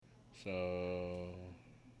So.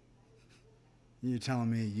 You telling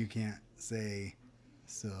me you can't say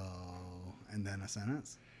so and then a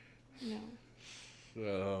sentence? No.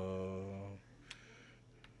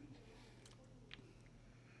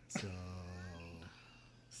 So.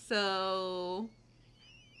 So.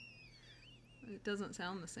 It doesn't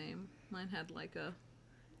sound the same. Mine had like a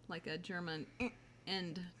German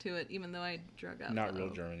end to it, even though I drug out. Not real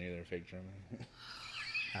German either, fake German.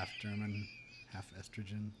 Half German, half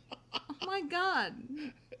estrogen. Oh my god.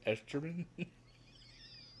 Esterman?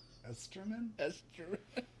 Esterman? Esterman?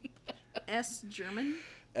 S German?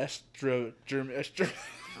 German.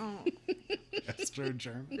 Oh. Estro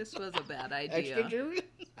German? This was a bad idea. Extra German?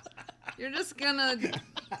 You're just gonna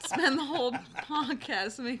spend the whole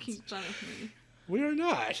podcast making fun of me. We are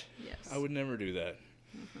not. Yes. I would never do that.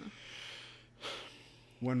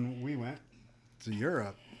 When we went to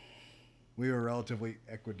Europe, we were relatively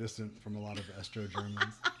equidistant from a lot of Estro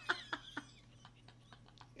Germans.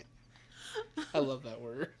 I love that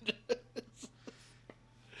word.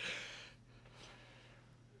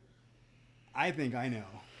 I think I know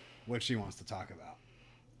what she wants to talk about.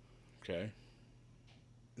 Okay.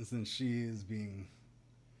 And since she is being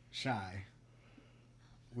shy,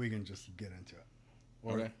 we can just get into it.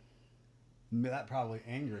 Or Okay. that probably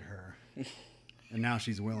angered her. And now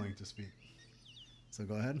she's willing to speak. So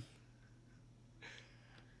go ahead.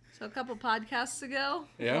 So a couple podcasts ago,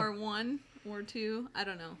 Yeah. or one, or two, I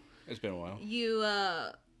don't know. It's been a while. You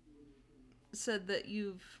said that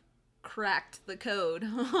you've cracked the code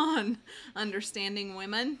on understanding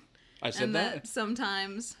women. I said and that?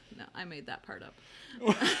 sometimes, no, I made that part up.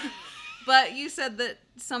 But you said that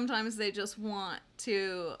sometimes they just want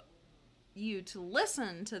you to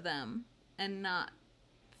listen to them and not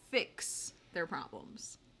fix their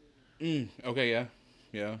problems. Okay, yeah.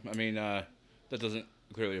 Yeah. I mean, that doesn't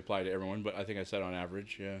clearly apply to everyone, but I think I said on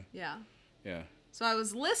average, yeah. Yeah. Yeah. So I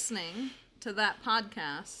was listening to that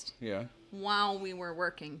podcast Yeah. while we were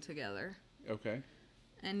working together. Okay.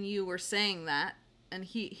 And you were saying that, and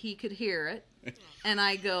he could hear it. And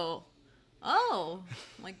I go, oh,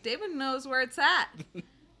 like David knows where it's at.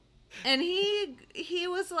 And he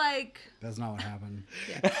was like, That's not what happened.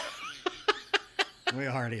 yeah. We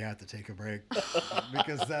already have to take a break.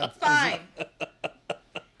 Because that's... Fine.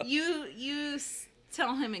 You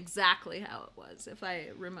tell him exactly how it was, if I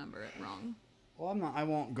remember it wrong. Well, I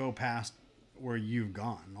won't go past where you've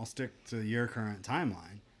gone. I'll stick to your current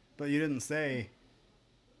timeline. But you didn't say,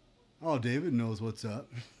 oh, David knows what's up.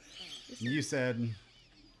 You said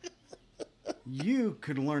you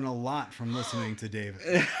could learn a lot from listening to David.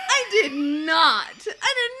 I did not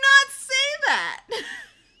say that.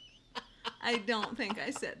 I don't think I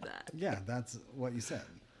said that. Yeah, that's what you said.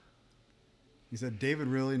 You said David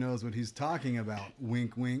really knows what he's talking about.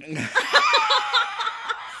 Wink, wink. I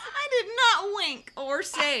did not wink or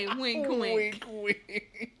say wink, wink. Wink,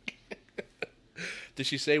 wink. Did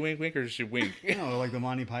she say wink, wink, or did she wink? No, like the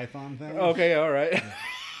Monty Python thing. Okay, all right. Yeah.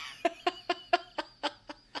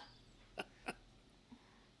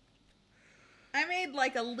 I made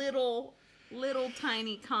like a little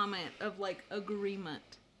tiny comment of like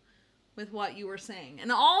agreement with what you were saying.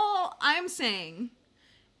 And all I'm saying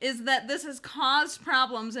is that this has caused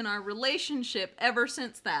problems in our relationship ever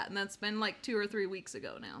since that. And that's been like 2 or 3 weeks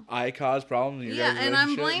ago now. I caused problems in your guys' and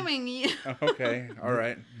I'm relationship? blaming you. Okay, all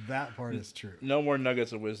right. That part is true. No more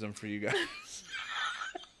nuggets of wisdom for you guys.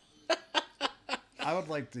 I would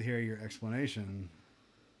like to hear your explanation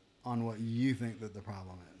on what you think that the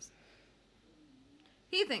problem is.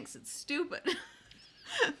 He thinks it's stupid.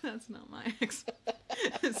 That's not my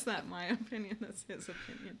It's not my opinion. That's his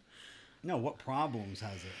opinion. No, what problems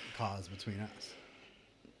has it caused between us?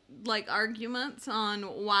 Like arguments on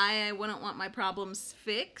why I wouldn't want my problems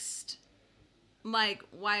fixed. Like,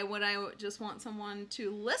 why would I just want someone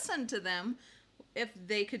to listen to them if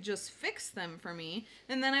they could just fix them for me,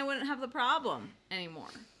 and then I wouldn't have the problem anymore.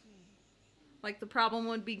 Like, the problem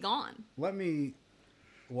would be gone. Let me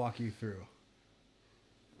walk you through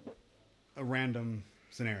a random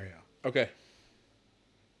scenario. Okay.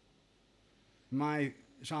 My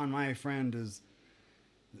friend is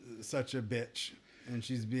such a bitch, and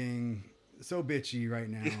she's being so bitchy right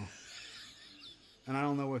now, and I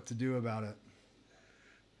don't know what to do about it.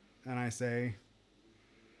 And I say,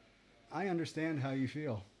 I understand how you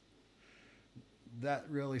feel. That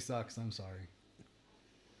really sucks. I'm sorry.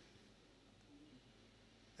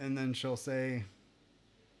 And then she'll say,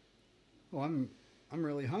 well, I'm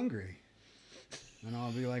really hungry. And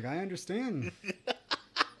I'll be like, I understand.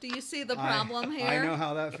 Do you see the problem here? I know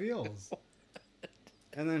how that feels.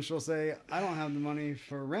 And then she'll say, I don't have the money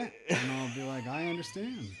for rent. And I'll be like, I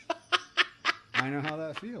understand. I know how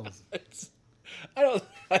that feels. I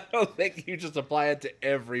don't think you just apply it to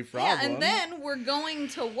every problem. Yeah, and then we're going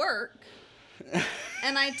to work,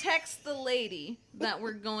 and I text the lady that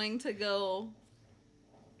we're going to go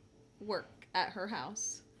work at her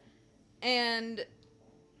house. And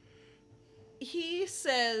he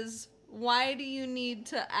says, why do you need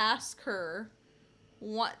to ask her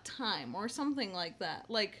what time? Or something like that.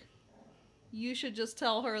 Like, you should just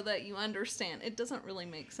tell her that you understand. It doesn't really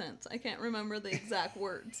make sense. I can't remember the exact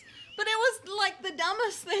words. But it was like the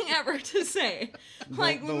dumbest thing ever to say.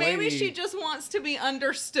 Like, the maybe lady- she just wants to be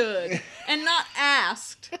understood and not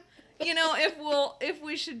asked. You know, if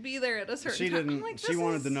we should be there at a certain She time. I'm didn't. like, She this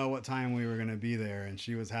wanted is- to know what time we were going to be there, and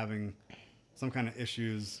she was having some kind of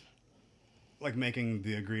issues, like making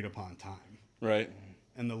the agreed upon time. Right.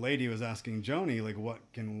 And the lady was asking Joni,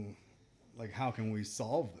 like, how can we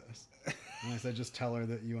solve this? And I said, just tell her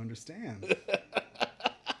that you understand.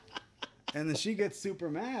 And then she gets super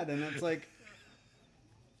mad, and it's like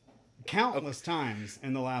countless times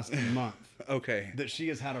in the last month Okay. that she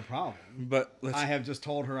has had a problem. But let's. I have just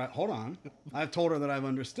told her, hold on. I've told her that I've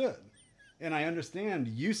understood. And I understand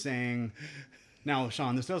you saying, now,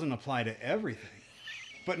 Sean, this doesn't apply to everything.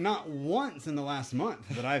 But not once in the last month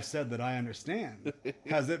that I've said that I understand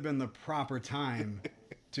has it been the proper time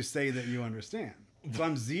to say that you understand. So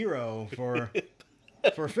I'm 0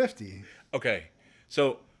 for 50. Okay.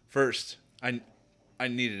 So first, I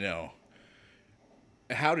need to know,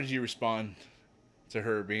 how did you respond to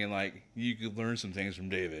her being like, you could learn some things from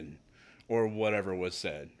David, or whatever was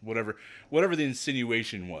said, whatever the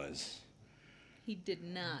insinuation was? He did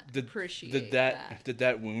not Did, appreciate did that. Did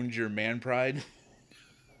that wound your man pride?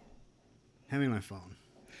 Hand me my phone.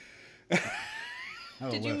 I have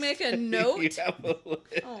a Did you list. make a note? You have a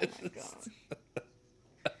list. Oh my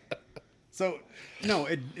god. So, no,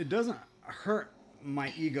 it doesn't hurt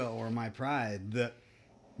my ego or my pride that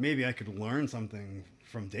maybe I could learn something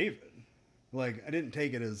from David. Like, I didn't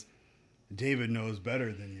take it as David knows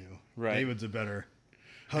better than you. Right. David's a better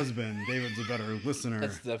husband. David's a better listener.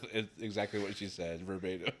 It's exactly what she said,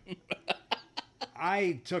 verbatim.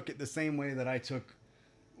 I took it the same way that I took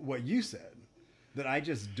what you said, that I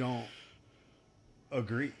just don't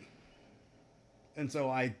agree. And so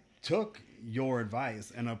I took your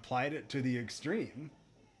advice and applied it to the extreme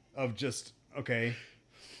of just, okay,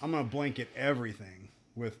 I'm going to blanket everything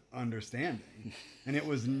with understanding. And it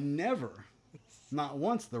was never, not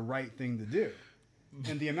once, the right thing to do.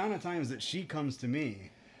 And the amount of times that she comes to me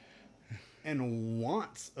and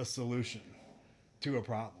wants a solution to a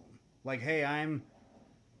problem, like, hey,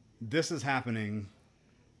 this is happening.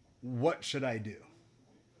 What should I do?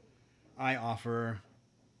 I offer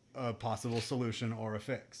a possible solution or a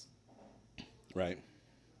fix. Right.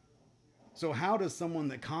 So how does someone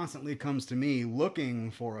that constantly comes to me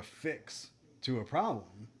looking for a fix to a problem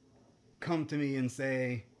come to me and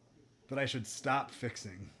say that I should stop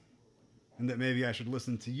fixing and that maybe I should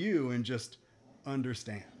listen to you and just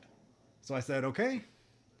understand? So I said, okay,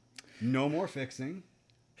 no more fixing,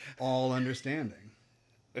 all understanding.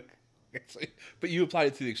 But you applied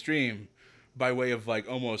it to the extreme by way of like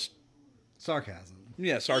almost, Sarcasm.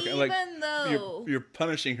 yeah, sarcasm. Even Like though you're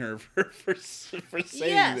punishing her for saying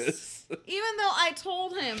yes, this. even though I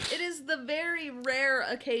told him it is the very rare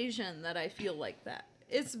occasion that I feel like that.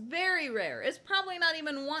 It's very rare. It's probably not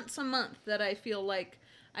even once a month that I feel like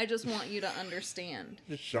I just want you to understand.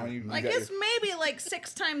 Sean, you Like got it's maybe like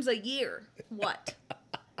 6 times a year. What,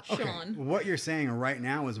 Sean? What you're saying right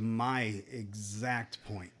now is my exact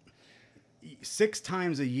point. 6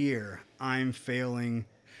 times a year, I'm failing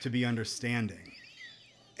to be understanding.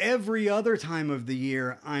 Every other time of the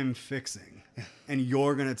year, I'm fixing. And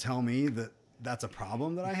you're going to tell me that that's a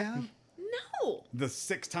problem that I have? No. The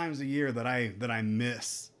 6 times a year that I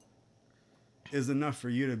miss is enough for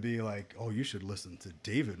you to be like, oh, you should listen to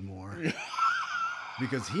David more.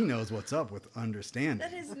 Because he knows what's up with understanding.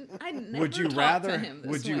 That is, I never Would you talked rather- to him this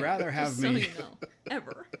would you way, rather have just me- So you know,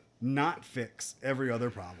 ever. Not fix every other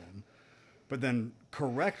problem, but then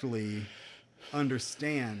correctly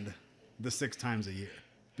understand the 6 times a year.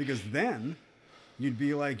 Because then you'd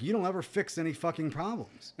be like, you don't ever fix any fucking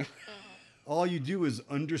problems. All you do is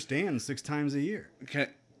understand 6 times a year. Can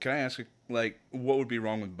I ask, like, what would be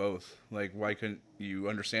wrong with both? Like, why couldn't you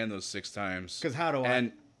understand those 6 times? 'Cause how do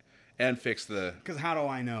and fix the? Because how do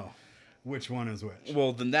I know which one is which?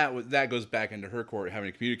 Well, then that goes back into her court,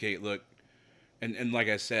 having to communicate. Look, and like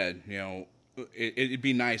I said, you know, it'd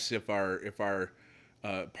be nice if our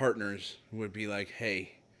partners would be like,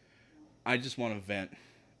 hey, I just want to vent.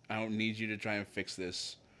 I don't need you to try and fix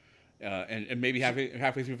this. And maybe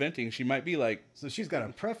halfway through venting, she might be like, So she's got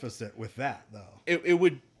to preface it with that, though. it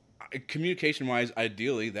would communication wise,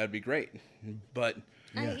 ideally that'd be great, but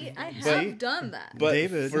I See? have done that. But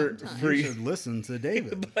David, for you you- should listen to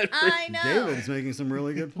David. but for, I know. David's making some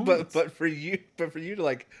really good points. but for you to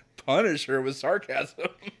like punish her with sarcasm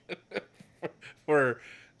for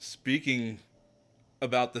speaking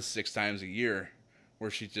about the 6 times a year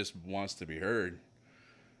where she just wants to be heard,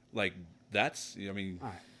 like that's, I mean, All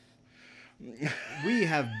right. We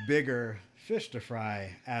have bigger fish to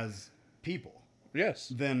fry as people yes,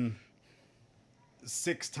 than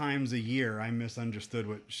 6 times a year I misunderstood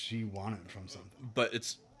what she wanted from something. but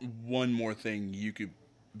it's one more thing you could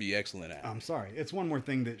be excellent at. I'm sorry. It's one more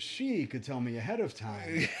thing that she could tell me ahead of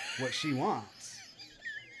time what she wants.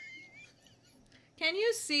 Can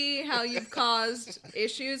you see how you've caused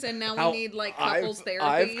issues and now How we need like couples I've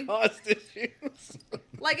therapy? caused issues.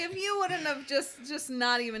 Like if you wouldn't have just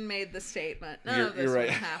not even made the statement, none of this You're would right.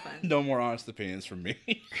 have happened. No more honest opinions from me.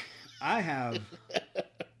 I have,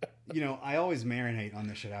 I always marinate on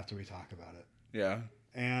this shit after we talk about it. Yeah.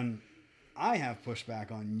 And I have pushed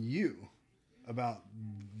back on you about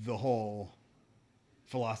the whole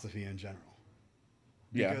philosophy in general.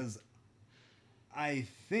 Yeah. Because I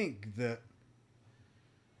think that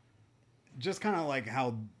just kind of like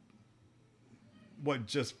how what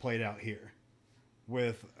just played out here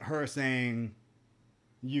with her saying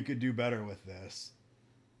you could do better with this.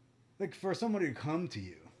 Like for somebody to come to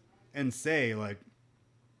you and say like,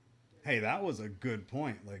 hey, that was a good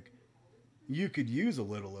point. Like you could use a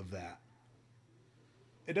little of that.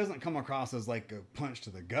 It doesn't come across as like a punch to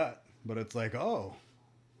the gut, but it's like, oh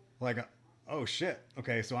shit.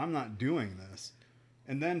 Okay, so I'm not doing this.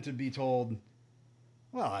 And then to be told,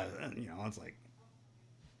 well, it's like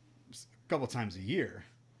a couple times a year.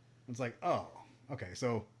 It's like, oh, okay,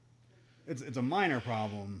 so it's a minor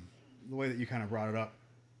problem. The way that you kind of brought it up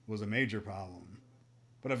was a major problem.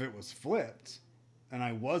 But if it was flipped and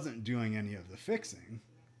I wasn't doing any of the fixing,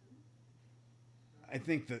 I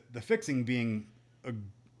think that the fixing being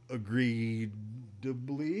agreeably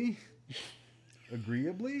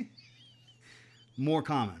more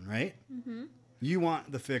common, right? Mm-hmm. You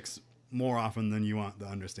want the fix more often than you want the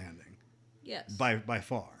understanding. Yes. By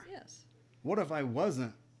far. Yes. What if I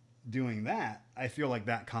wasn't doing that? I feel like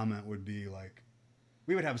that comment would be like,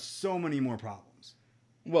 we would have so many more problems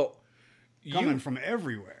Well, coming from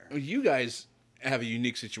everywhere. you guys have a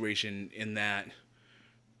unique situation in that,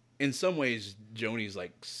 in some ways, Joni's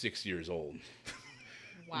like 6 years old.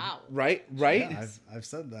 Wow. Right? Yeah, I've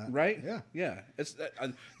said that. Right? Yeah. Yeah. It's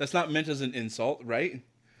that's not meant as an insult, right?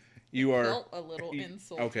 You are Felt a little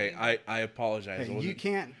insulting. okay. I apologize. Hey, I you wasn't-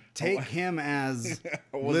 can't take him as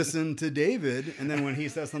I wasn't- listen to David, and then when he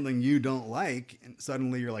says something you don't like, and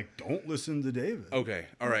suddenly you're like, don't listen to David. Okay.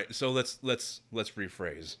 All right. So let's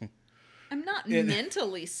rephrase. I'm not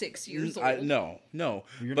mentally 6 years old. No.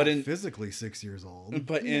 You're but not in physically 6 years old.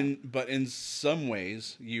 but in some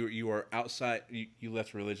ways you are outside. You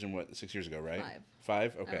left religion 6 years ago, right? 5.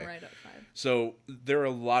 5. Okay. I'm right at 5. So there are a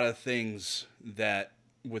lot of things that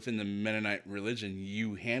within the Mennonite religion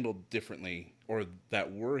you handled differently, or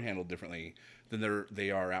that were handled differently than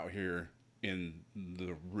they are out here in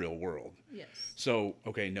the real world. Yes. So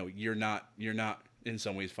okay, no, you're not in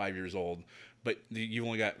some ways 5 years old, but you've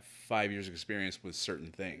only got 5 years of experience with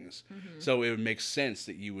certain things. Mm-hmm. So it would make sense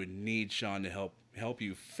that you would need Sean to help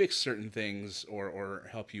you fix certain things or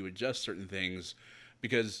help you adjust certain things,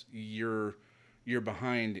 because you're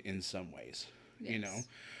behind in some ways. Yes. You know.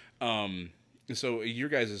 So your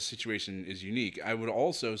guys' situation is unique. I would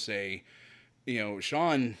also say,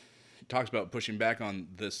 Sean talks about pushing back on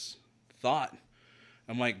this thought.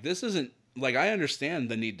 I'm like, this isn't, like, I understand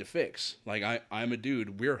the need to fix. Like, I'm a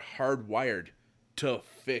dude. We're hardwired to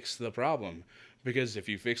fix the problem, because if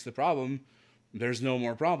you fix the problem, there's no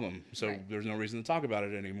more problem. So Right. there's no reason to talk about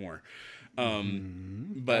it anymore.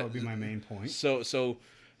 That But would be my main point. so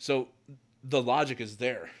the logic is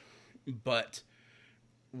there, but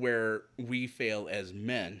where we fail as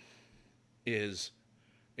men is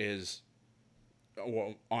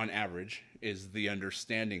well, on average, is the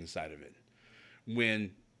understanding side of it.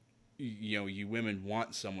 When you women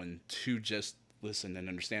want someone to just listen and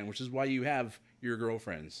understand, which is why you have your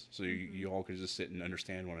girlfriends, so you all could just sit and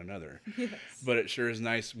understand one another. Yes. But it sure is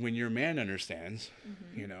nice when your man understands,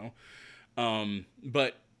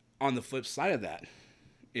 But on the flip side of that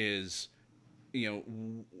is,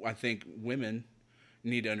 I think women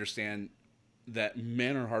need to understand that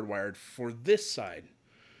men are hardwired for this side.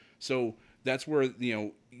 So that's where,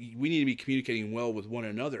 we need to be communicating well with one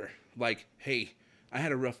another. Like, hey, I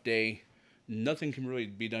had a rough day. Nothing can really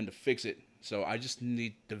be done to fix it. So I just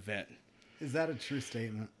need to vent. Is that a true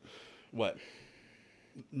statement? What?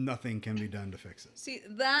 nothing can be done to fix it. See,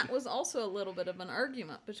 that was also a little bit of an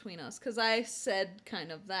argument between us because I said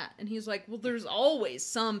kind of that. And he's like, well, there's always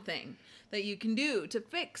something that you can do to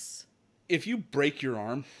fix. If you break your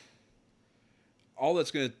arm, all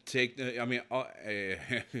that's going to take, I mean,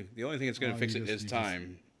 the only thing that's going to fix it is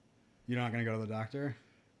time. You're not going to go to the doctor?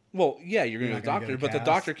 Well, yeah, you're going to not the gonna doctor, get a but the cast?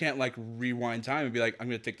 doctor can't like rewind time and be like, I'm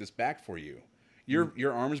going to take this back for you.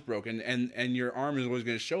 Your arm is broken, and your arm is always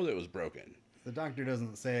going to show that it was broken. The doctor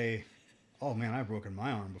doesn't say, "Oh man, I've broken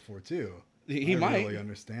my arm before too." He I might really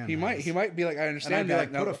understand. He might be like, I understand and I'd that. be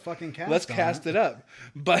like, Now, put a fucking cast. let's on cast it up.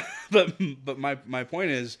 But my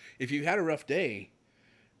point is, if you had a rough day,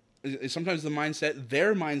 sometimes the mindset,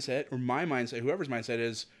 their mindset, or my mindset, whoever's mindset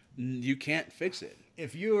is, you can't fix it.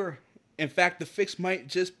 If you're, In fact, the fix might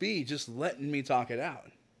just be just letting me talk it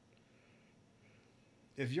out.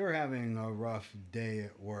 if you're having a rough day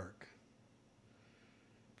at work,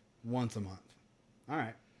 once a month, all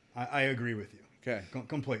right, I agree with you. Okay.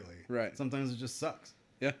 Completely. Right. Sometimes it just sucks.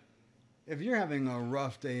 Yeah. If you're having a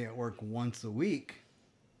rough day at work once a week,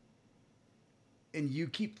 and you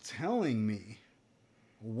keep telling me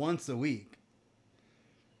once a week,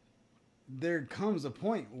 there comes a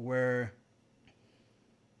point where,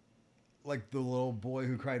 like the little boy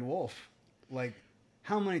who cried wolf, like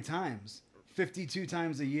how many times? 52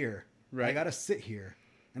 times a year. Right. I got to sit here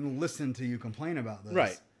and listen to you complain about this.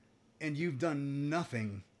 Right. And you've done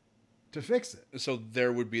nothing to fix it. So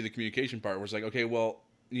there would be the communication part where it's like, okay, well,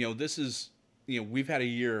 this is, we've had a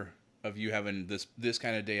year of you having this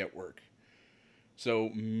kind of day at work. So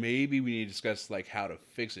maybe we need to discuss like how to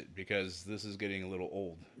fix it because this is getting a little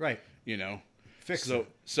old. Right. Fix it.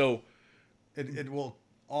 So it will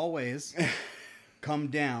always come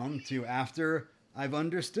down to, after I've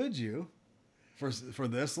understood you for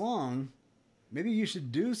this long, maybe you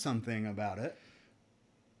should do something about it.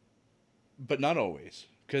 but not always.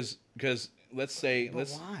 Because let's say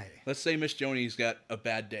Why? let's say Miss Joni's got a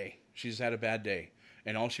bad day. She's had a bad day,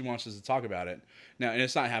 and all she wants is to talk about it. Now, and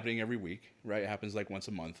it's not happening every week, right? It happens like once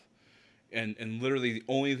a month, and literally the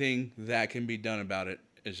only thing that can be done about it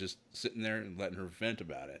is just sitting there and letting her vent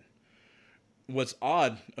about it. What's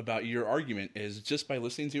odd about your argument is just by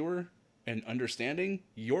listening to her and understanding,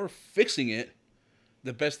 you're fixing it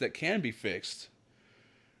the best that can be fixed.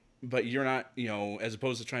 But you're not, as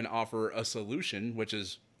opposed to trying to offer a solution, which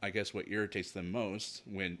is, I guess, what irritates them most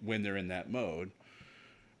when they're in that mode.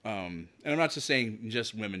 And I'm not just saying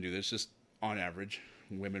just women do this, just on average.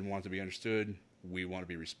 Women want to be understood. We want to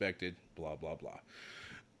be respected, blah, blah, blah.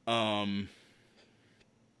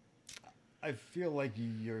 I feel like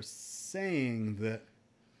you're saying that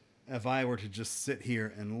if I were to just sit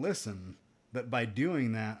here and listen, that by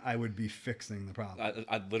doing that, I would be fixing the problem.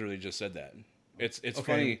 I literally just said that. It's Okay,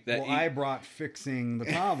 funny that I brought fixing the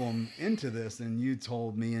problem into this, and you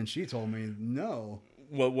told me, and she told me, no.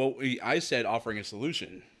 Well, I said offering a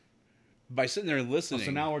solution. By sitting there and listening. So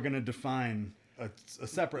now we're going to define a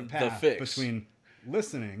separate The path fix. between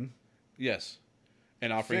listening, Yes.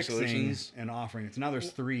 And offering fixing, solutions. and offering. So now there's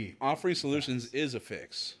three. Offering solutions is a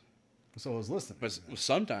fix. So is listening. But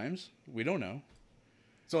sometimes, we don't know.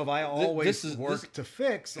 So if I always this- work to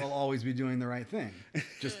fix, I'll always be doing the right thing.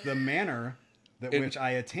 Just the manner that which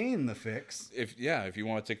I attain the fix, If you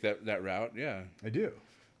want to take that route, yeah. I do.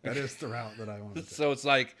 That is the route that I want to take. So it's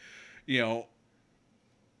like,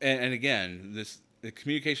 and again, the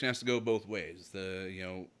communication has to go both ways.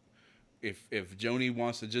 If Joni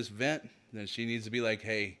wants to just vent, then she needs to be like,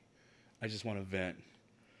 hey, I just want to vent.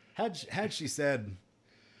 Had she said,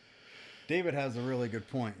 David has a really good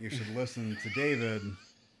point, you should listen to David,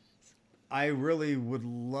 I really would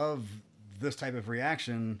love this type of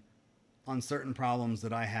reaction on certain problems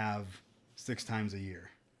that I have 6 times a year.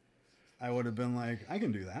 I would have been like, I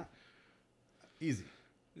can do that. Easy.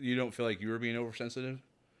 You don't feel like you were being oversensitive?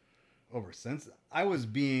 Oversensitive. I was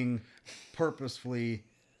being purposefully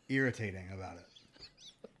irritating about it.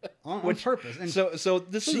 On purpose. And So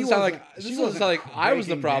this doesn't sound like I was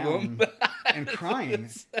the problem. And crying.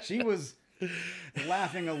 She was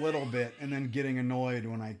laughing a little bit and then getting annoyed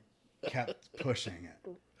when I kept pushing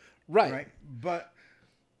it. Right. But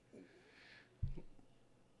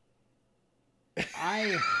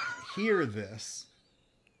I hear this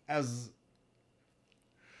as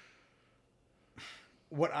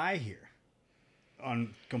what I hear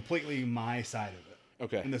on completely my side of it.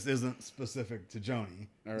 Okay. And this isn't specific to Joni.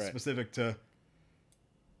 All It's right. specific to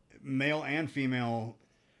male and female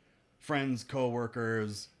friends,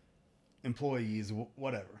 coworkers, employees,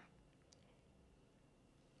 whatever.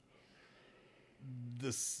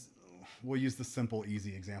 We'll use the simple,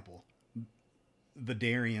 easy example. The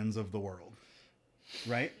Darians of the world.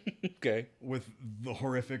 right? Okay. With the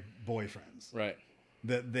horrific boyfriends Right.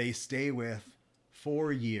 that they stay with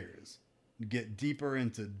for years, get deeper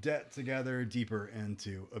into debt together, deeper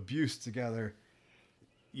into abuse together,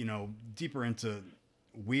 deeper into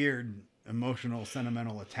weird emotional,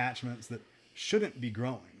 sentimental attachments that shouldn't be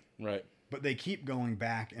growing. Right. But they keep going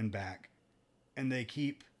back and back, and they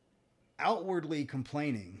keep outwardly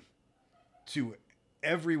complaining to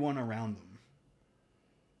everyone around them.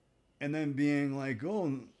 And then being like,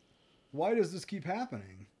 oh, why does this keep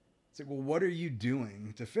happening? It's like, well, what are you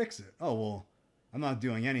doing to fix it? Oh, well, I'm not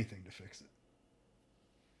doing anything to fix it.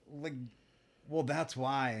 Like, well, that's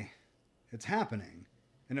why it's happening.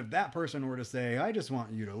 And if that person were to say, I just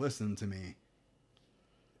want you to listen to me,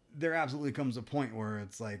 there absolutely comes a point where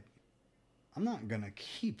it's like, I'm not going to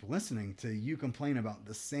keep listening to you complain about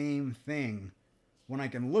the same thing when I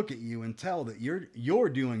can look at you and tell that you're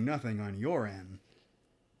doing nothing on your end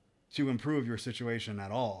to improve your situation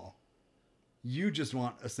at all. You just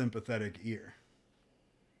want a sympathetic ear.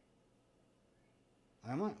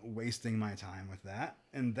 I'm not wasting my time with that.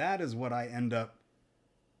 And that is what I end up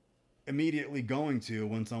immediately going to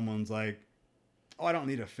when someone's like, oh, I don't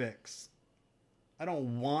need a fix. I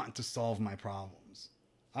don't want to solve my problems.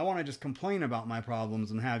 I want to just complain about my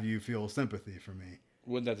problems and have you feel sympathy for me.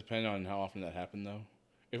 Wouldn't that depend on how often that happened, though?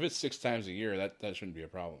 If it's 6 times a year, that shouldn't be a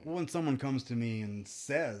problem. Well, when someone comes to me and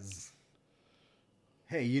says,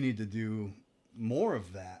 hey, you need to do more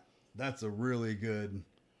of that, that's a really good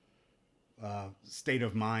state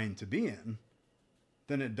of mind to be in,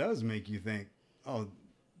 then it does make you think, oh,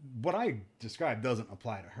 what I described doesn't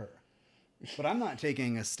apply to her. But I'm not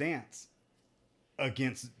taking a stance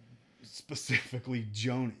against specifically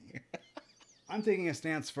Joni. I'm taking a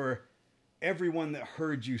stance for everyone that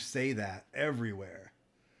heard you say that everywhere,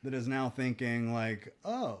 that is now thinking like,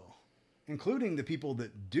 oh, including the people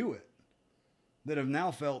that do it, that have now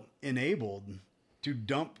felt enabled to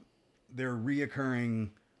dump their reoccurring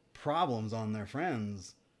problems on their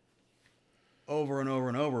friends over and over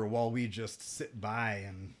and over while we just sit by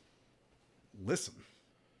and listen.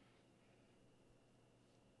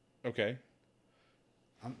 Okay.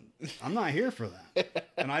 I'm not here for that.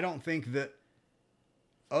 And I don't think that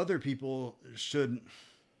other people should.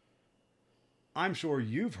 I'm sure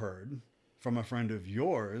you've heard from a friend of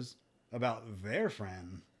yours about their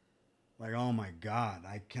friend. Like, oh my God,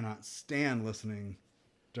 I cannot stand listening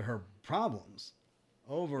to her problems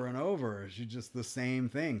over and over. She's just the same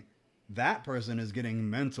thing. That person is getting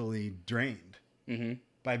mentally drained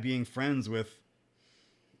by being friends with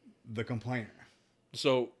the complainer.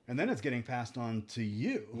 So, and then it's getting passed on to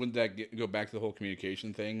you. Wouldn't that go back to the whole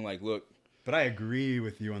communication thing? Like, look. But I agree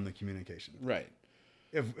with you on the communication. Right.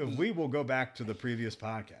 If we will go back to the previous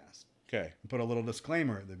podcast. Okay. And put a little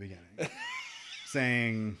disclaimer at the beginning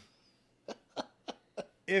saying,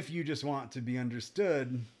 if you just want to be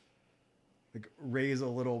understood, like, raise a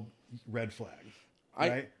little red flag.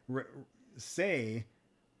 Right? Say,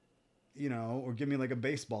 or give me like a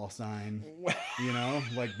baseball sign,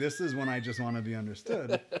 like, this is when I just want to be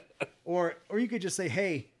understood. Or you could just say,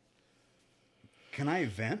 hey, can I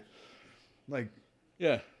vent? Like,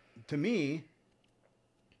 yeah. To me,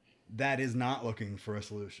 that is not looking for a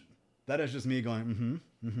solution. That is just me going,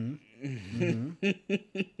 and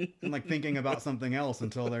like thinking about something else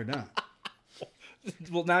until they're done.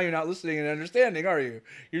 Well, now you're not listening and understanding, are you?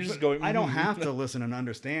 You're just going. I don't have to listen and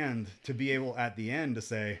understand to be able at the end to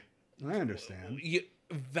say, I understand.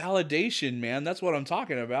 Validation, man. That's what I'm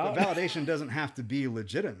talking about. But validation doesn't have to be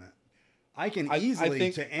legitimate. I can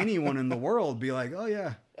easily, to anyone in the world, be like, oh,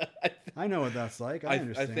 yeah, I know what that's like. I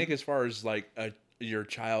understand. I think as far as like your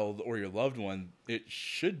child or your loved one, it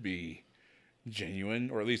should be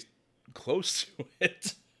genuine, or at least close to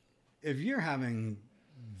it. If you're having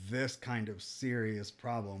this kind of serious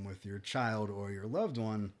problem with your child or your loved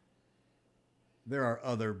one, there are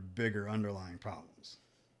other bigger underlying problems.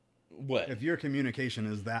 What? If your communication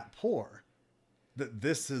is that poor, that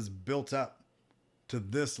this is built up to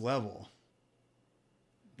this level,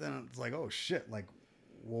 then it's like, oh shit, like,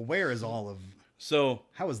 well, where is all of... So...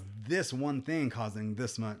 how is this one thing causing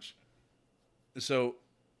this much? So,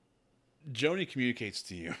 Joni communicates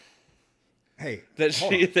to you. Hey, that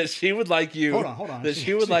she would like you. Hold on. That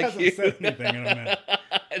she would like hasn't you. Said anything in a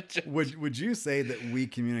minute. Would you say that we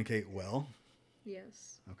communicate well?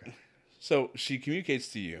 Yes. Okay. So she communicates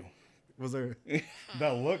to you. Was there...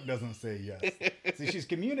 that look doesn't say yes. See, she's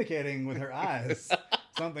communicating with her eyes.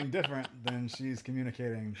 Something different than she's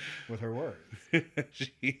communicating with her words.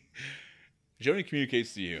 Joni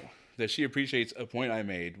communicates to you that she appreciates a point I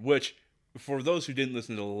made, which, for those who didn't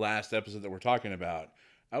listen to the last episode that we're talking about,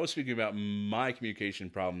 I was speaking about my communication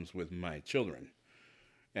problems with my children.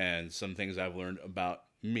 and some things I've learned about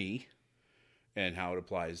me and how it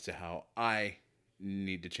applies to how I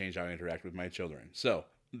need to change how I interact with my children. So,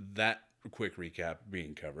 that quick recap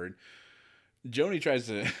being covered, Joni tries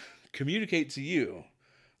to communicate to you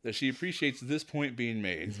that she appreciates this point being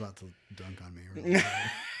made. He's about to dunk on me. Really hard.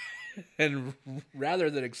 And rather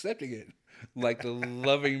than accepting it like the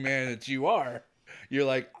loving man that you are, you're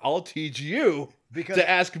like, I'll teach you to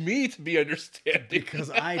ask me to be understanding. Because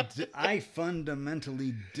I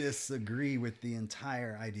fundamentally disagree with the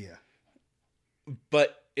entire idea.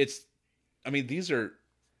 But these are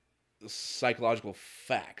psychological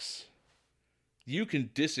facts. You can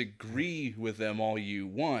disagree with them all you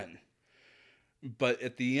want. But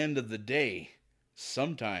at the end of the day,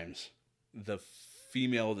 sometimes the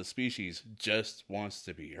female of the species just wants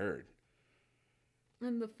to be heard.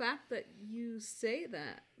 And the fact that you say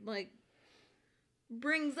that, like,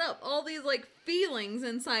 brings up all these, like, feelings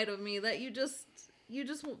inside of me that you just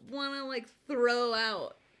want to, like, throw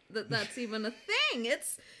out that's even a thing.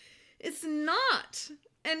 It's not.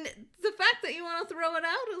 And the fact that you want to throw it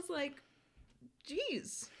out is like,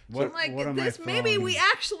 geez. What am I throwing? Maybe we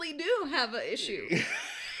actually do have an issue.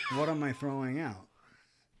 What am I throwing out?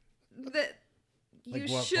 That you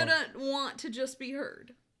shouldn't want to just be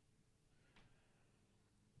heard.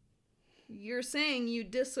 You're saying you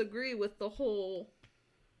disagree with the whole,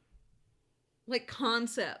 like,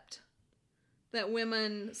 concept that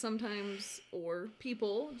women sometimes, or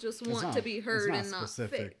people, just want to be heard and not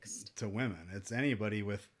fixed. To women. It's anybody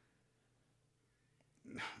with,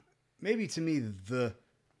 maybe to me, the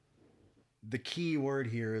key word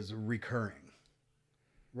here is recurring.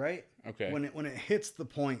 Right? Okay. When it hits the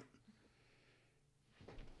point,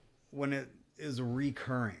 when it is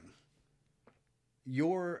recurring,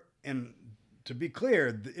 and to be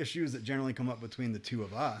clear, the issues that generally come up between the two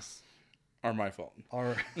of us are my fault.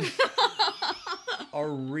 Are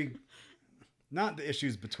not the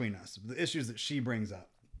issues between us, the issues that she brings up,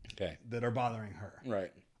 okay, that are bothering her,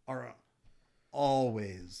 right, are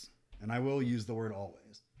always, and I will use the word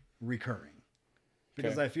always, recurring.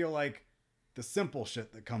 Because I feel like the simple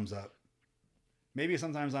shit that comes up, maybe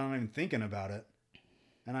sometimes I'm not even thinking about it,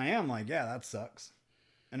 and I am like, yeah, that sucks,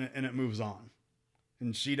 and it moves on,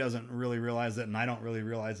 and she doesn't really realize it, and I don't really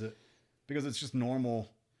realize it, because it's just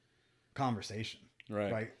normal conversation,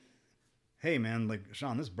 right? Hey man, like,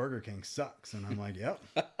 Sean, this Burger King sucks, and I'm like, yep,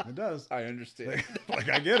 it does. I understand. Like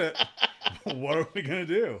I get it. What are we gonna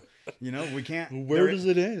do? You know, we can't. Where does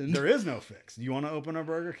it end? There is no fix. You want to open a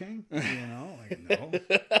Burger King? You know, like, no.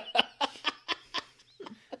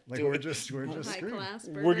 Like, we're just screwed.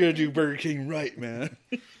 We're gonna do Burger King right, man.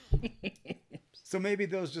 So maybe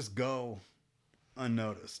those just go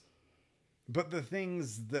unnoticed. But the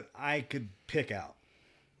things that I could pick out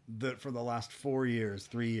that for the last 3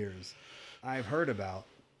 years, I've heard about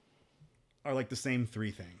are like the same three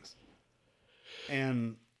things.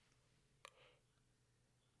 And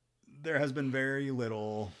there has been very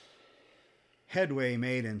little headway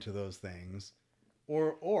made into those things.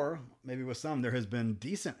 Or maybe with some, there has been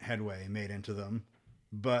decent headway made into them.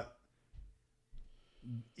 But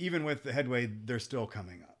even with the headway, they're still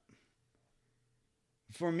coming up.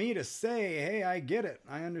 For me to say, hey, I get it,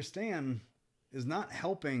 I understand, is not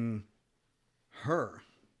helping her.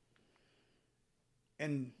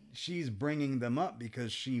 And she's bringing them up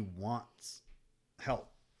because she wants help.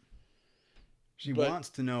 She wants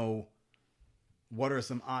to know, what are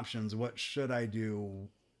some options? What should I do?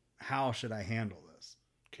 How should I handle this?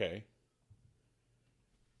 Okay.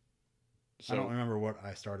 So, I don't remember what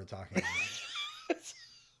I started talking about.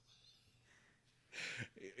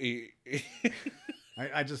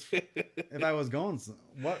 I just, if I was going,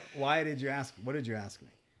 why did you ask? What did you ask me?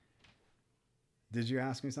 Did you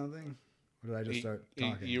ask me something? Or did I just start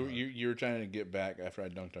talking? You were trying to get back after I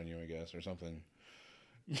dunked on you, I guess, or something.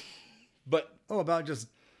 But about just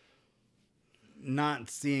not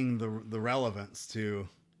seeing the relevance to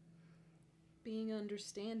being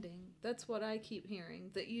understanding. That's what I keep hearing.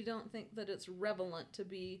 That you don't think that it's relevant to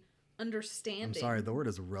be understanding. I'm sorry, the word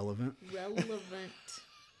is relevant. Relevant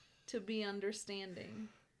to be understanding.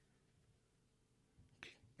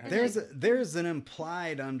 There's an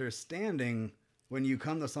implied understanding when you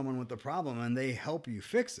come to someone with a problem and they help you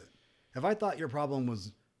fix it. If I thought your problem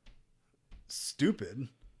was stupid,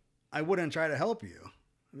 I wouldn't try to help you.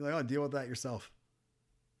 I'd be like, oh, deal with that yourself.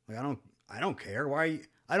 Like, I don't care.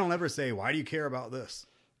 I don't ever say, why do you care about this?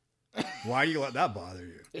 Why do you let that bother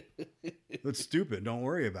you? That's stupid. Don't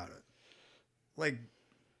worry about it. Like,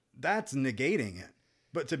 that's negating it.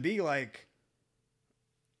 But to be like,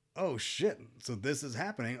 oh shit, so this is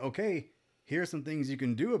happening. Okay, here's some things you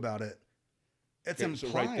can do about it. It's Okay, so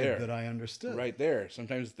implied right there. that I understood. Right there.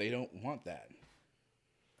 Sometimes they don't want that.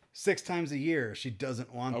 6 times a year, she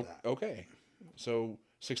doesn't want that. Okay. So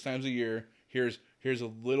 6 times a year, here's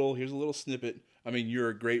a little snippet. I mean, you're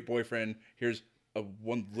a great boyfriend. Here's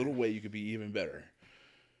one little way you could be even better.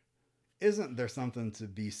 Isn't there something to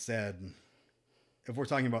be said if we're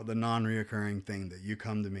talking about the non-reoccurring thing that you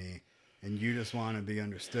come to me and you just want to be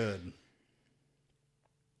understood?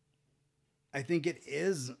 I think it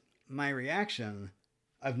is my reaction.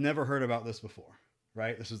 I've never heard about this before,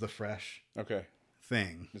 right? This is a fresh Okay.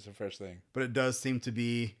 thing. It's a fresh thing. But it does seem to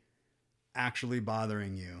be actually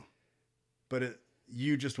bothering you. But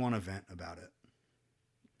you just want to vent about it.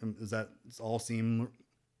 Does that all seem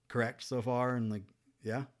correct so far? And like,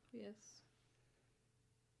 yeah? Yes.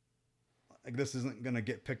 Like, this isn't going to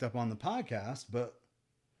get picked up on the podcast, but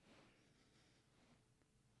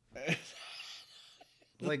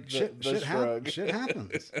like shit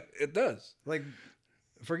happens. It does. Like,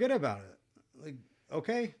 forget about it. Like,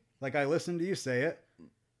 okay, like I listened to you say it.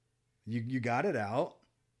 You got it out.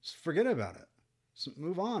 Just forget about it. Just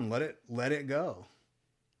move on. Let it go.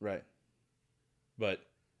 Right. But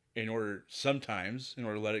sometimes in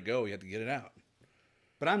order to let it go, you have to get it out.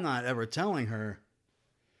 But I'm not ever telling her,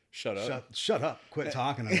 Shut up. Shut up. Quit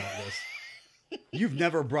talking about this. You've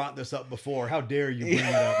never brought this up before. How dare you bring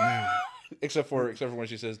it up now? Except for when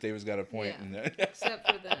she says David's got a point. Yeah. In there. Except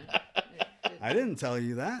for that. I didn't tell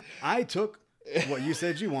you that. I took what you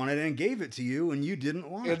said you wanted and gave it to you, and you didn't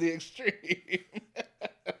want In it. the extreme.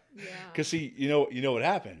 Yeah. Because see, you know what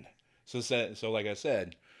happened. So like I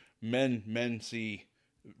said, men see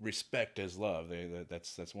respect as love.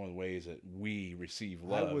 That's one of the ways that we receive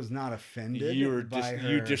love. I was not offended You by her.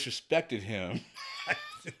 You disrespected him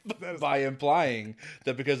by implying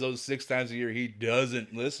that because those 6 times a year he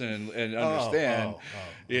doesn't listen and understand.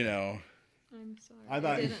 You know. I'm sorry. I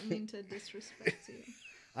I didn't mean to disrespect you.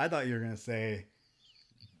 I thought you were going to say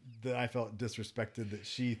that I felt disrespected, that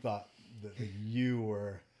she thought that you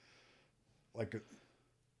were like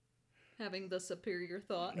Having the superior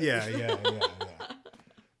thought. yeah.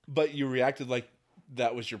 But you reacted like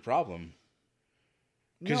that was your problem.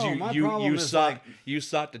 Because No, my problem is you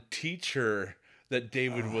sought to teach her that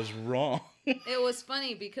David was wrong. It was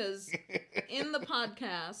funny because in the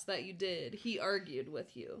podcast that you did, he argued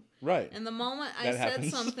with you. Right. And the moment I That said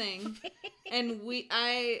happens. something, and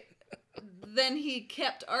then he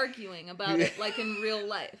kept arguing about it like in real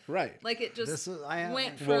life. Right. Like it just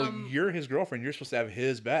went Well, from. you're his girlfriend. You're supposed to have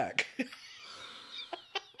his back.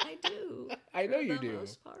 I do. I know for you the do.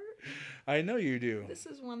 most part. I know you do. This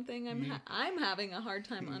is one thing I'm having a hard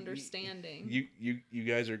time understanding. You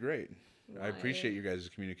guys are great. I appreciate you guys'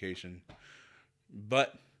 communication.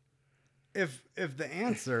 But if the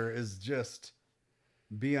answer is just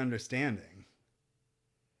be understanding,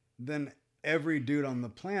 then every dude on the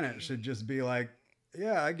planet should just be like,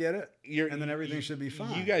 yeah, I get it. And then everything should be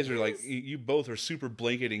fine. You guys are like, you both are super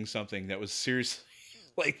blanketing something that was seriously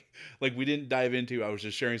like we didn't dive into. I was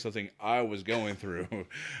just sharing something I was going through.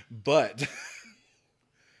 But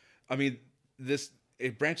I mean,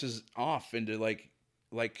 it branches off into like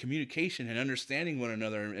communication and understanding one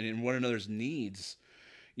another and in one another's needs,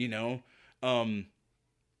 you know.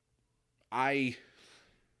 I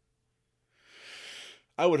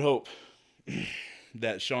would hope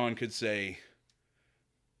that Sean could say,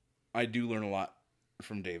 I do learn a lot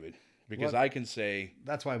from David, because I can say,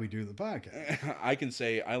 that's why we do the podcast. I can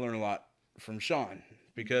say I learn a lot from Sean,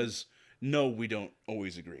 because no, we don't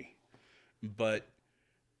always agree, but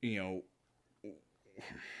you know,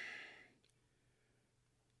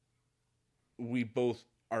 we both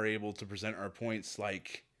are able to present our points.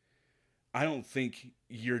 Like, I don't think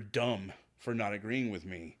you're dumb for not agreeing with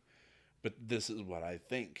me, but this is what I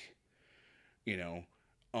think. You know,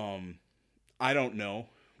 I don't know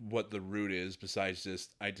what the root is besides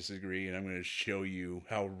just I disagree, and I'm going to show you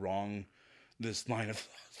how wrong this line of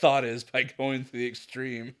thought is by going to the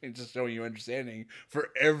extreme and just showing you understanding for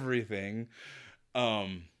everything.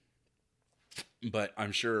 But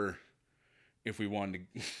I'm sure if we wanted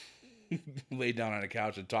to lay down on a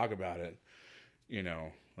couch and talk about it, you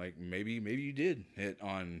know, like maybe you did hit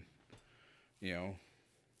on, you know,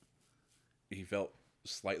 he felt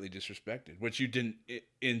slightly disrespected, which you didn't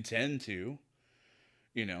intend to,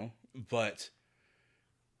 you know, but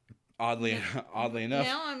oddly enough.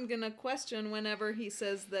 Now I'm going to question whenever he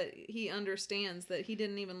says that he understands that he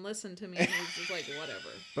didn't even listen to me. And he's just like, whatever.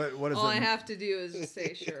 But what is All I have to do is just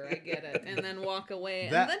say, sure, I get it. And then walk away.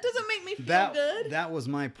 That and that doesn't make me feel good. That was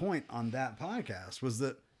my point on that podcast, was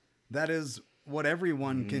that is what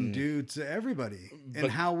everyone can do to everybody. And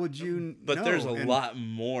But- how would you But know? there's a And- lot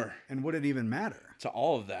more And would it even matter? to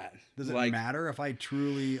all of that. Does it Like, matter if I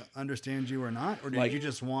truly understand you or not? Or did Like- you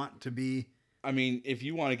just want to be... I mean, if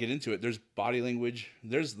you want to get into it, there's body language.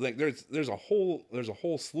 There's a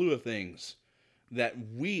whole slew of things that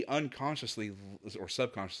we unconsciously or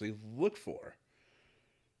subconsciously look for.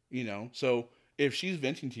 You know, so if she's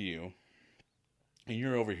venting to you, and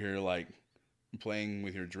you're over here like playing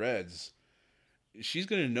with your dreads, she's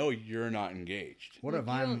gonna know you're not engaged. What Like, if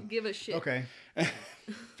you I'm... don't give a shit. Okay.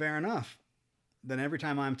 Fair enough. Then every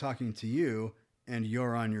time I'm talking to you and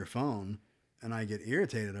you're on your phone and I get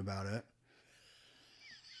irritated about it,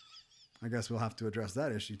 I guess we'll have to address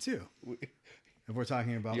that issue too. If we're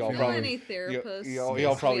talking about Y'all Know probably- any therapists?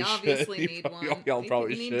 y'all probably we obviously should. need Y'all- one. y'all We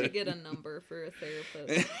probably need to should. get a number for a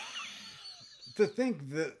therapist. To think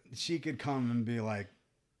that she could come and be like,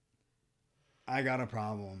 I got a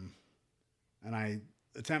problem and I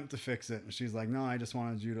attempt to fix it. And she's like, no, I just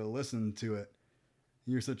wanted you to listen to it.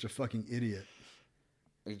 You're such a fucking idiot.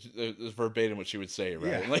 It's verbatim what she would say,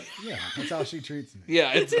 right? Yeah. Like, Yeah. That's how she treats me.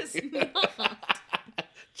 yeah, It it's is not.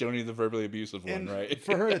 Joni, the verbally abusive one, And right?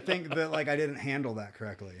 for her to think that like I didn't handle that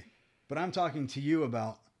correctly. But I'm talking to you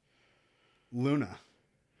about Luna.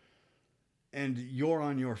 And you're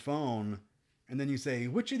on your phone and then you say,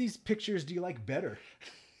 which of these pictures do you like better?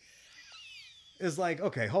 It's like,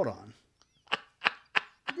 okay, hold on.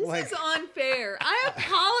 This Like- is unfair. I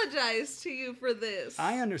apologize to you for this.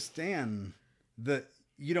 I understand that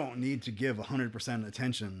you don't need to give 100%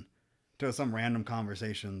 attention to some random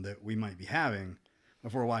conversation that we might be having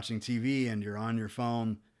if we're watching TV and you're on your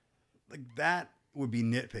phone. Like, that would be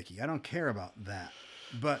nitpicky. I don't care about that.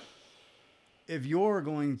 But if you're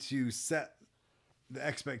going to set the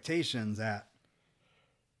expectations at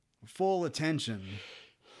full attention,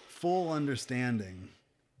 full understanding,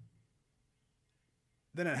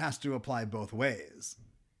 then it has to apply both ways.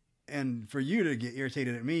 And for you to get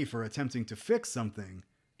irritated at me for attempting to fix something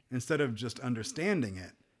instead of just understanding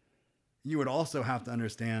it, you would also have to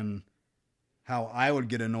understand how I would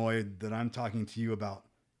get annoyed that I'm talking to you about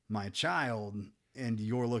my child and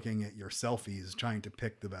you're looking at your selfies trying to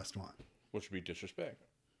pick the best one. Which would be disrespect.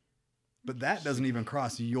 But that doesn't even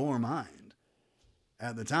cross your mind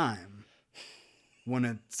at the time when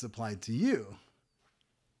it's applied to you.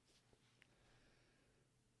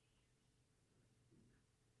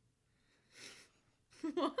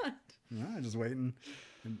 What? No, I'm just waiting.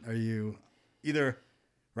 Are you either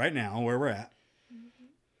right now where we're at?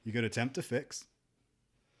 You could attempt to fix,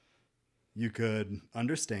 you could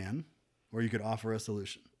understand, or you could offer a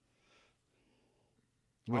solution.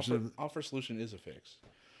 Which Offer a solution is a fix.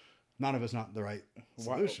 none of it's not the right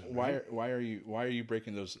Why, solution. right? why are you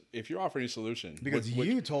breaking those? If you're offering a solution, Because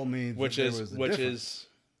you told me that which there is was a which difference. is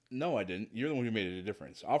no, I didn't. You're the one who made it a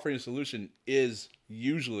difference. Offering a solution is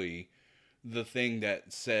usually the thing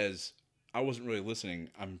that says, I wasn't really listening.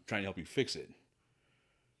 I'm trying to help you fix it.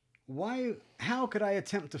 Why? How could I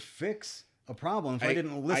attempt to fix a problem if I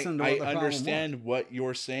didn't listen to what the problem was? I understand what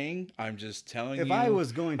you're saying. I'm just telling you. If I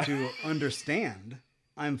was going to understand,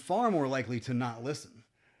 I'm far more likely to not listen.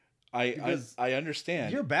 because I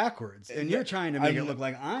understand. You're backwards, and you're trying to make it look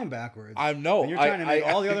like I'm backwards. I'm no. And you're trying to make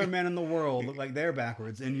all the I- other men in the world look like they're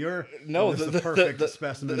backwards, and you're No, the perfect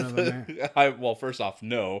specimen of a man. Well, first off,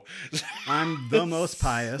 no. I'm the most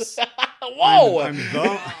pious. Whoa! I'm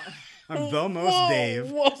the most Whoa,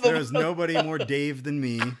 Dave. whoa. There's nobody more Dave than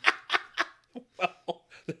me.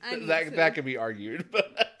 I need that to. that can be argued,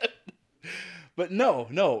 but no.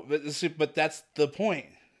 But that's the point.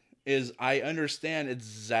 Is I understand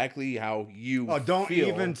exactly how you. Oh, don't feel.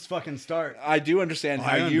 even fucking start. I do understand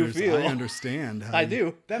how you feel. I understand. How I you-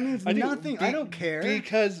 do. That means I do. nothing. I don't care.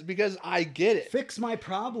 because I get it. Fix my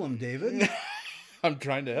problem, David. I'm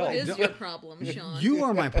trying to help. What is your problem, Sean? You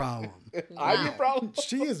are my problem. I'm your Wow. problem.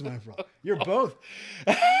 She is my problem. You're both.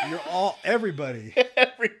 You're all. Everybody.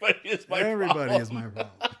 Everybody is my Everybody problem. is my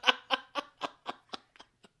problem.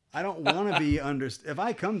 I don't want to be If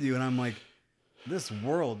I come to you and I'm like, this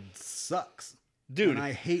world sucks, Dude. and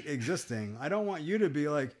I hate existing, I don't want you to be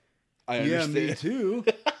like, I yeah, understand. me too,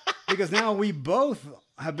 because now we both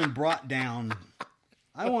have been brought down.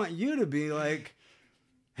 I want you to be like,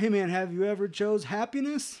 hey man, have you ever chose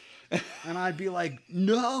happiness? And I'd be like,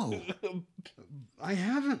 no, I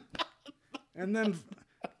haven't. And then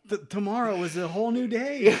tomorrow is a whole new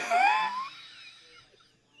day.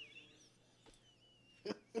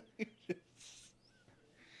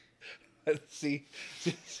 See,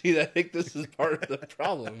 I think this is part of the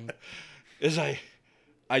problem. Is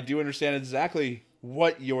I do understand exactly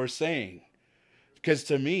what you're saying, because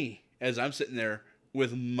to me, as I'm sitting there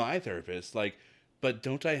with my therapist. Like, but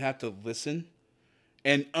don't I have to listen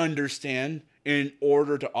and understand in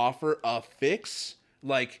order to offer a fix?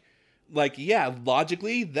 Yeah,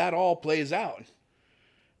 logically that all plays out.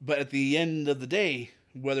 But at the end of the day,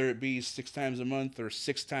 whether it be 6 times a month or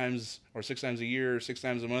 6 times a year or 6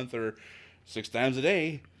 times a month or 6 times a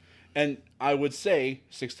day, and I would say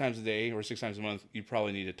 6 times a day or 6 times a month, you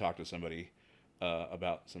probably need to talk to somebody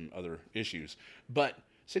about some other issues. But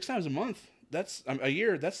 6 times a month, that's a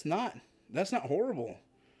year. That's not horrible.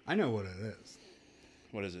 I know what it is.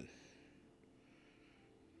 What is it?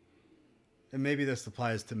 And maybe this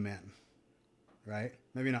applies to men, right?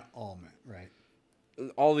 Maybe not all men, right?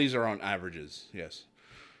 All these are on averages. Yes.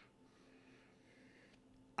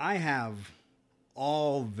 I have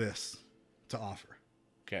all this to offer.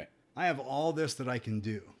 Okay. I have all this that I can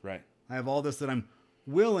do. Right. I have all this that I'm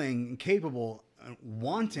willing and capable and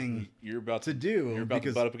wanting You're about to do. You're about to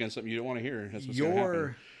because butt up against something you don't want to hear. That's what's gonna happen.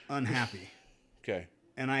 you're unhappy. Okay.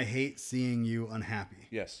 And I hate seeing you unhappy.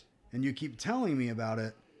 Yes. And you keep telling me about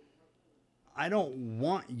it. I don't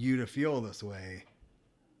want you to feel this way.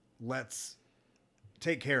 Let's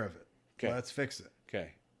take care of it. Okay. Let's fix it.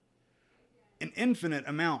 Okay. An infinite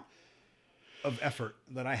amount of effort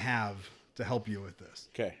that I have to help you with this.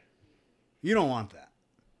 Okay. You don't want that.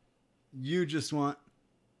 You just want,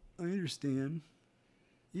 I understand.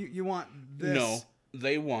 You want this. No,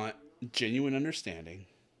 they want genuine understanding.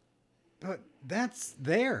 But that's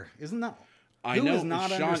there. Isn't that? I Who know, is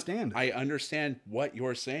not Sean, understanding? I understand what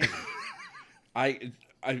you're saying. I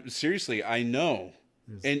seriously, I know.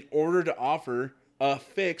 In order to offer a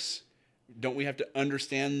fix, don't we have to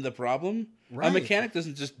understand the problem? Right. A mechanic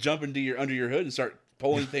doesn't just jump under your hood and start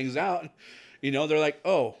pulling things out. They're like,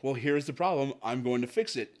 oh, well, here's the problem. I'm going to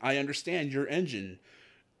fix it. I understand your engine.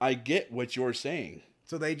 I get what you're saying.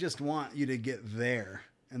 So they just want you to get there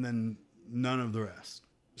and then none of the rest.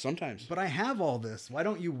 Sometimes. But I have all this. Why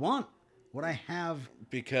don't you want what I have?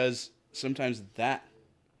 Because sometimes that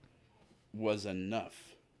was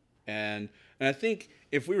enough. And I think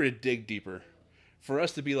if we were to dig deeper, for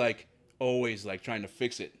us to be like always like trying to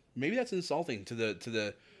fix it, maybe that's insulting to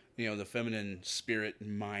the the feminine spirit,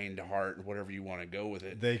 mind, heart, whatever you want to go with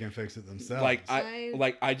it. They can fix it themselves.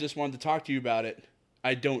 I just wanted to talk to you about it.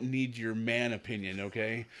 I don't need your man opinion,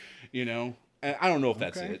 okay? And I don't know if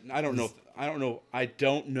that's Okay. it. I don't know. I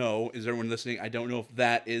don't know. Is everyone listening? I don't know if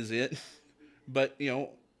that is it. But,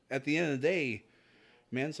 at the end of the day,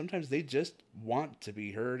 man, sometimes they just want to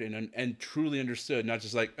be heard and truly understood, not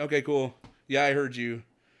just like, okay, cool. Yeah, I heard you.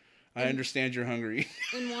 I understand you're hungry.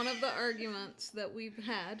 In one of the arguments that we've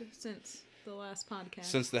had since the last podcast,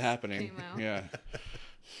 Since the happening. came out, Yeah.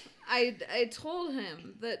 I told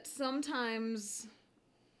him that sometimes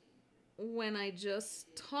when I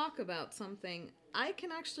just talk about something, I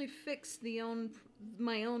can actually fix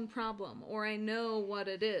my own problem, or I know what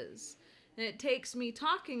it is. And it takes me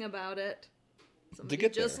talking about it, somebody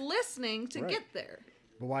get just there. listening to Right. get there.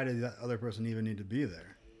 But why did that other person even need to be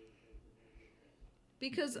there?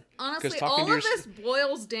 Because honestly, talking all to of this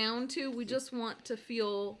boils down to we just want to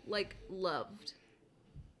feel like loved.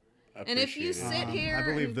 And if you Appreciate it. sit here, I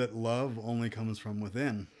believe and- that love only comes from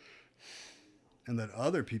within. And that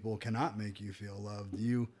other people cannot make you feel loved.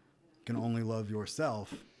 You can only love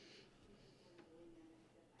yourself.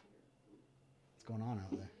 What's going on out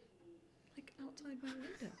there? like outside my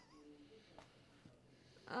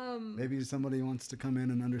window. Maybe somebody wants to come in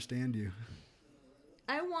and understand you.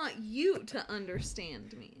 I want you to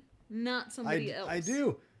understand me, not somebody else. I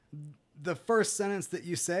do. The first sentence that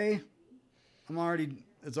you say,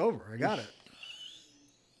 it's over. I got it.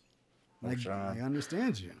 I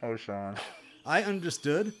understand you. Oh, Sean. I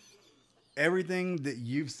understood everything that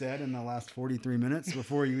you've said in the last 43 minutes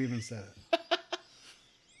before you even said it.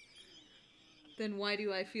 Then why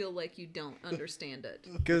do I feel like you don't understand it?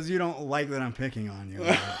 Because you don't like that I'm picking on you.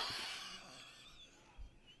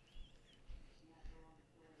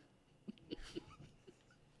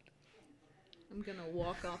 I'm gonna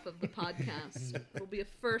walk off of the podcast. It'll be a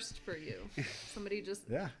first for you. Somebody just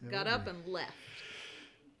Yeah, it got will up be. and left.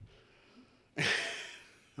 I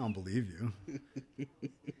don't believe you.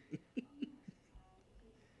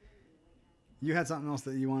 You had something else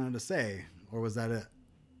that you wanted to say, or was that it?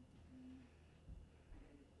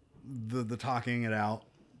 The talking it out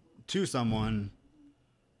to someone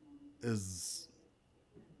is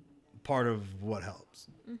part of what helps.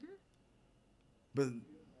 Mm-hmm. But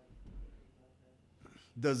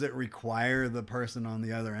does it require the person on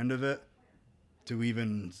the other end of it to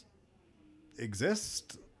even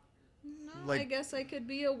exist? Well, I guess I could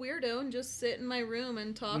be a weirdo and just sit in my room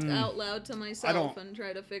and talk out loud to myself and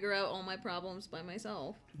try to figure out all my problems by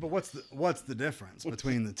myself. But what's the difference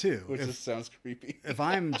between the two? Which just sounds creepy. If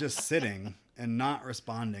I'm just sitting and not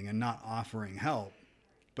responding and not offering help,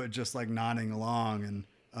 but just like nodding along and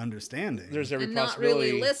understanding, There's every and possibility. not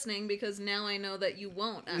really listening, because now I know that you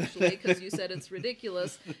won't actually, because you said it's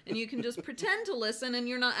ridiculous, and you can just pretend to listen and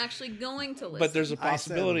you're not actually going to listen. But there's a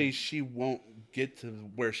possibility she won't get to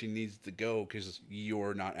where she needs to go because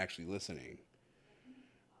you're not actually listening.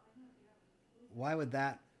 why would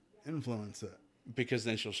that influence it? Because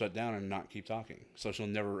then she'll shut down and not keep talking. So she'll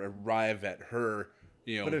never arrive at her,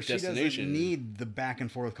 But if she destination. doesn't need the back and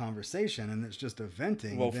forth conversation and it's just a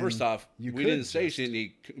venting, Well, then first off, you we could didn't say just- she didn't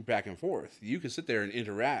need back and forth. You can sit there and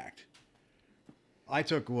interact. I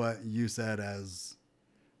took what you said as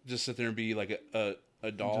Just sit there and be like a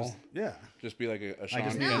doll. just, yeah. Just be like a Sean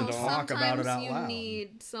just Penn need No, to doll. talk about it sometimes out you loud.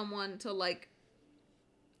 need someone to like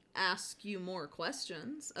ask you more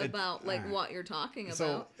questions about like alright. what you're talking So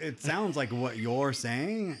about. it sounds like what you're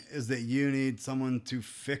saying is that you need someone to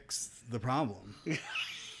fix the problem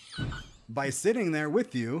by sitting there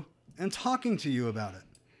with you and talking to you about it.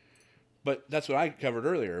 But that's what I covered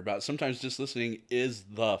earlier about sometimes just listening is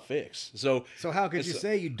the fix. So So how could you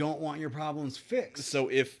say you don't want your problems fixed? So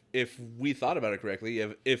if we thought about it correctly,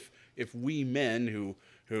 if we men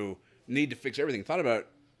who need to fix everything thought about it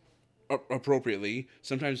appropriately,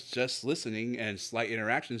 sometimes just listening and slight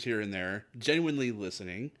interactions here and there, genuinely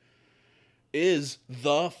listening, is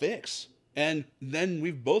the fix. And then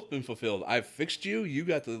we've both been fulfilled. I've fixed you, you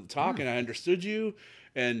got to talk, and I understood you,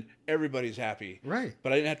 and everybody's happy. Right.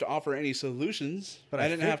 But I didn't have to offer any solutions. But I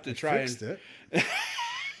didn't have to I try fixed and... it.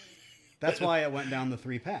 That's why it went down the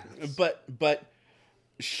 3 paths. But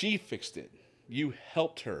she fixed it. You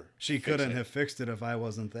helped her. She fix couldn't it. have fixed it if I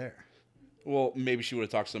wasn't there. Well, maybe she would have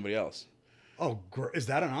talked to somebody else. Oh, is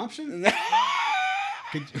that an option?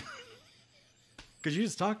 Could you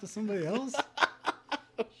just talk to somebody else?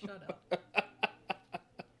 Shut up.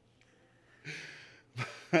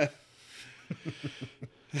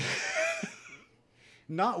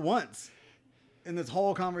 Not once in this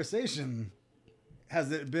whole conversation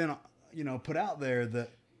has it been, put out there that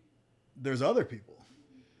there's other people.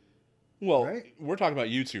 Well, Right? we're talking about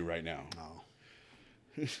you two right now.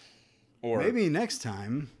 Oh. Or Maybe next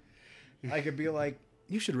time I could be like,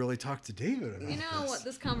 you should really talk to David about You know this. what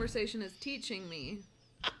this conversation is teaching me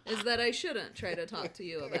is that I shouldn't try to talk to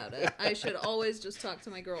you about it. I should always just talk to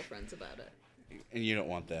my girlfriends about it. and you don't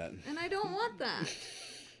want that. And I don't want that.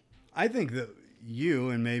 I think that you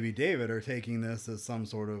and maybe David are taking this as some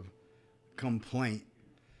sort of complaint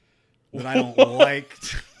that I don't like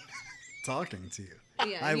talking to you.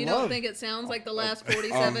 Yeah, you don't think it sounds like the last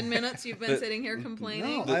 47 minutes you've been sitting here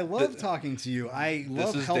complaining? No, I love talking to you. I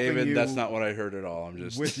love This is helping David. you That's not what I heard at all. I'm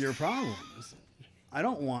just with your problems. I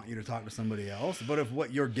don't want you to talk to somebody else, but if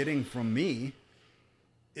what you're getting from me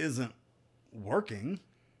isn't working,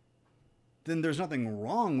 then there's nothing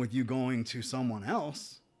wrong with you going to someone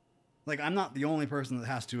else. Like, I'm not the only person that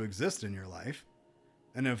has to exist in your life.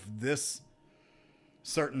 And if this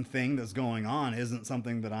certain thing that's going on isn't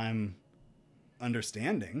something that I'm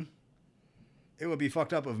understanding, it would be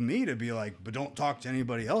fucked up of me to be like, but don't talk to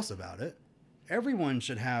anybody else about it. Everyone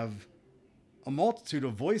should have a multitude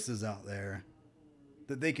of voices out there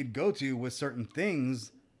that they could go to with certain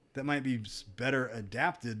things that might be better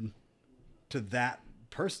adapted to that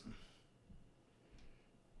person.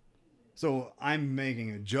 So I'm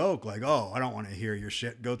making a joke like, oh, I don't want to hear your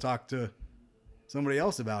shit. Go talk to somebody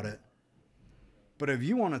else about it. But if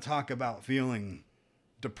you want to talk about feeling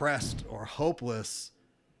depressed or hopeless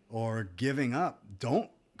or giving up, don't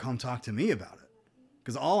come talk to me about it.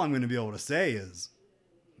 Because all I'm going to be able to say is,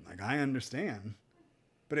 like, I understand.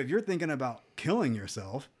 But if you're thinking about killing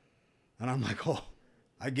yourself, and I'm like, oh,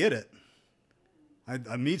 I get it.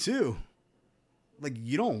 Me too. Like,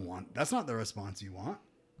 you don't want, that's not the response you want.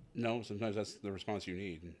 No, sometimes that's the response you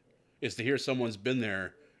need. It's to hear someone's been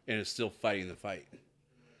there and is still fighting the fight.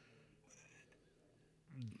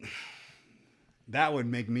 That would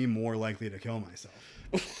make me more likely to kill myself.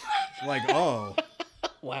 Like, oh,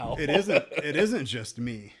 Wow. it isn't just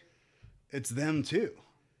me. It's them too.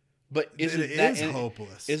 But isn't It that is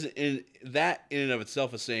hopeless. that in and of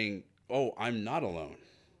itself is saying, "Oh, I'm not alone."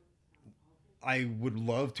 I would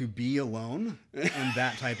love to be alone in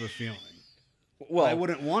that type of feeling. Well, I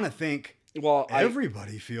wouldn't want to think Well,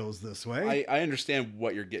 everybody feels this way. I understand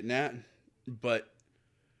what you're getting at, but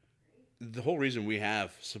the whole reason we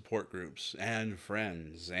have support groups and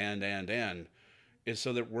friends and is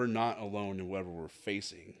so that we're not alone in whatever we're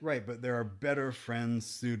facing. Right, but there are better friends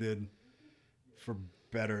suited for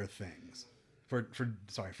better things. For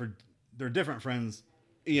they're different friends,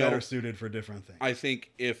 You better know, suited for different things. I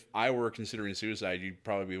think if I were considering suicide, you'd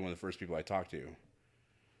probably be one of the first people I talk to.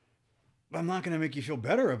 I'm not going to make you feel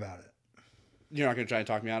better about it. You're not going to try and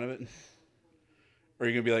talk me out of it? Or are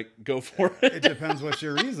you going to be like, go for It it? depends what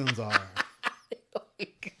your reasons are.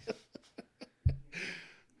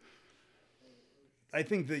 I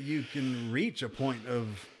think that you can reach a point of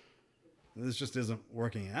this just isn't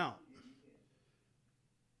working out.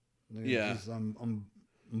 Yeah. I'm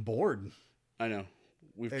bored. I know.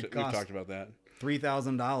 We've talked about that.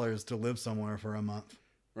 $3,000 to live somewhere for a month.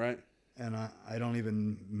 Right? And I don't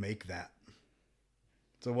even make that.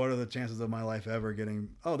 So what are the chances of my life ever getting...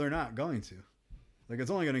 Oh, they're not going to. Like,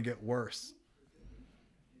 it's only going to get worse.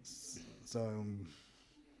 So...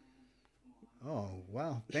 Oh,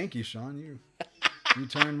 wow. Thank you, Sean. You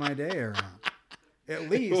turned my day around. At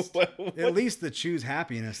least the choose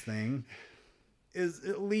happiness thing is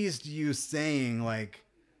at least you saying, like,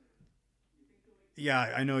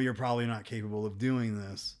 yeah, I know you're probably not capable of doing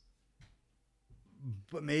this,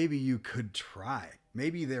 but maybe you could try.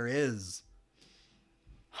 Maybe there is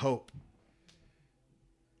hope.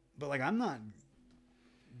 But, like,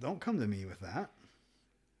 don't come to me with that.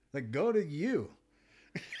 Like, go to you.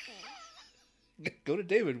 Go to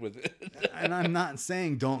David with it. And I'm not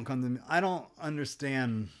saying don't come to me. I don't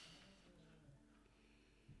understand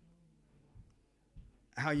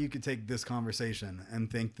how you could take this conversation and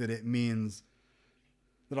think that it means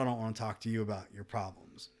that I don't want to talk to you about your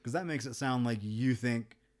problems. Because that makes it sound like you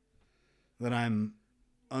think that I'm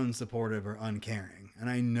unsupportive or uncaring. And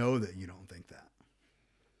I know that you don't think that.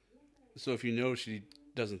 So if you know she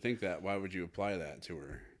doesn't think that, why would you apply that to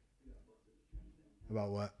her? About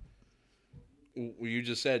what? Well, you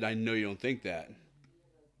just said, I know you don't think that,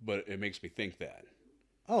 but it makes me think that.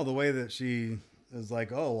 Oh, the way that she is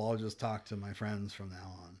like, oh, well, I'll just talk to my friends from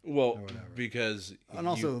now on. Well, because and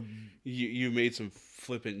also you made some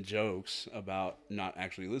flippant jokes about not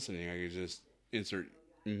actually listening. I could just insert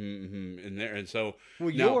in there, and so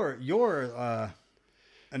well, now, your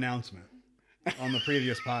announcement on the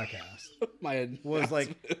previous podcast was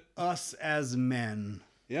like us as men,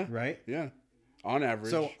 yeah, right, yeah, on average.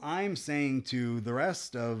 So I'm saying to the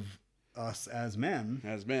rest of us as men,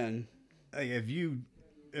 hey, if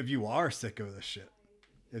you are sick of this shit,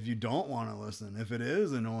 if you don't want to listen, if it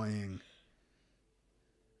is annoying,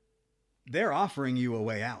 they're offering you a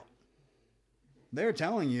way out. They're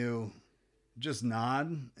telling you, just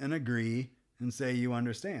nod and agree and say you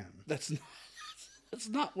understand. That's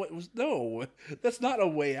not what was. No, that's not a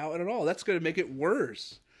way out at all. That's going to make it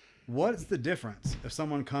worse. What's the difference if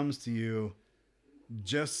someone comes to you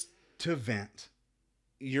just to vent?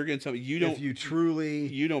 You're going to tell me you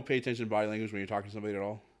don't pay attention to body language when you're talking to somebody at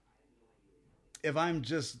all? If I'm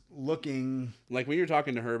just looking... Like when you're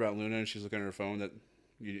talking to her about Luna and she's looking at her phone, that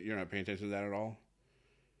you're not paying attention to that at all?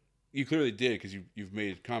 You clearly did because you've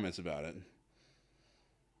made comments about it.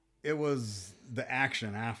 It was the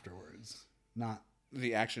action afterwards, not...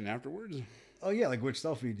 The action afterwards? Oh yeah, like which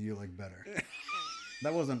selfie do you like better?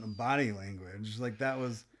 That wasn't body language. Like that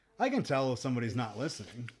was... I can tell if somebody's not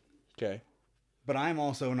listening. Okay. But I'm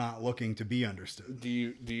also not looking to be understood. Do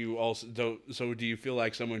you feel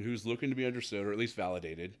like someone who's looking to be understood or at least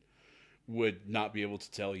validated would not be able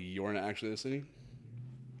to tell you're not actually listening?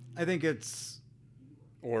 I think it's...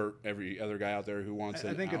 Or every other guy out there who wants it.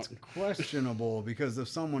 I think it's questionable because if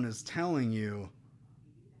someone is telling you,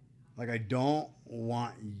 like, I don't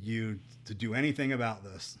want you to do anything about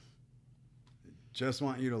this, just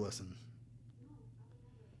want you to listen.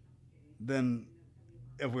 Then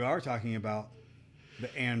if we are talking about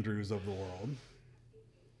the Andrews of the world,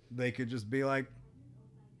 they could just be like,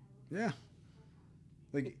 yeah.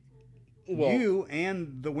 Like, well, you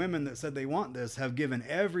and the women that said they want this have given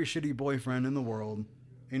every shitty boyfriend in the world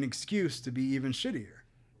an excuse to be even shittier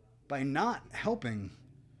by not helping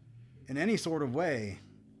in any sort of way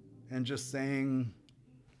and just saying,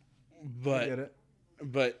 I get it.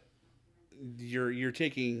 But you're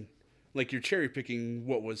taking, like, you're cherry picking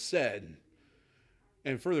what was said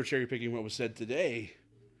and further cherry picking what was said today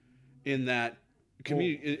in that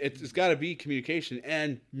it's got to be communication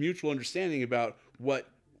and mutual understanding about what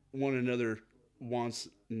one another wants,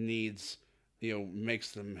 needs,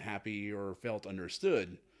 makes them happy or felt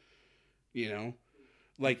understood.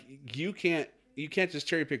 Like you can't just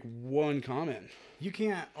cherry pick one comment. You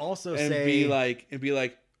can't also be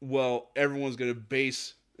like, well, everyone's gonna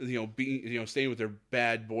base staying with their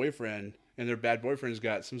bad boyfriend, and their bad boyfriend's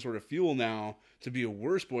got some sort of fuel now to be a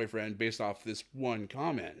worse boyfriend based off this one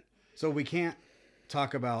comment. So we can't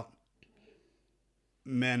talk about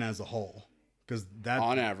men as a whole because that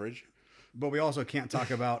on average. but we also can't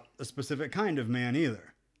talk about a specific kind of man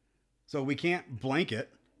either. So we can't blanket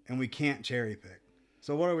and we can't cherry pick.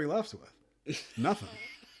 So what are we left with? Nothing.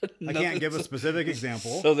 I can't give a specific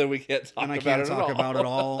example. So that we can't talk and I about can't it talk at all. about it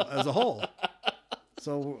all as a whole.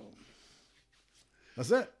 So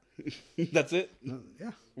that's it. That's it.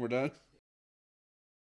 Yeah. We're done.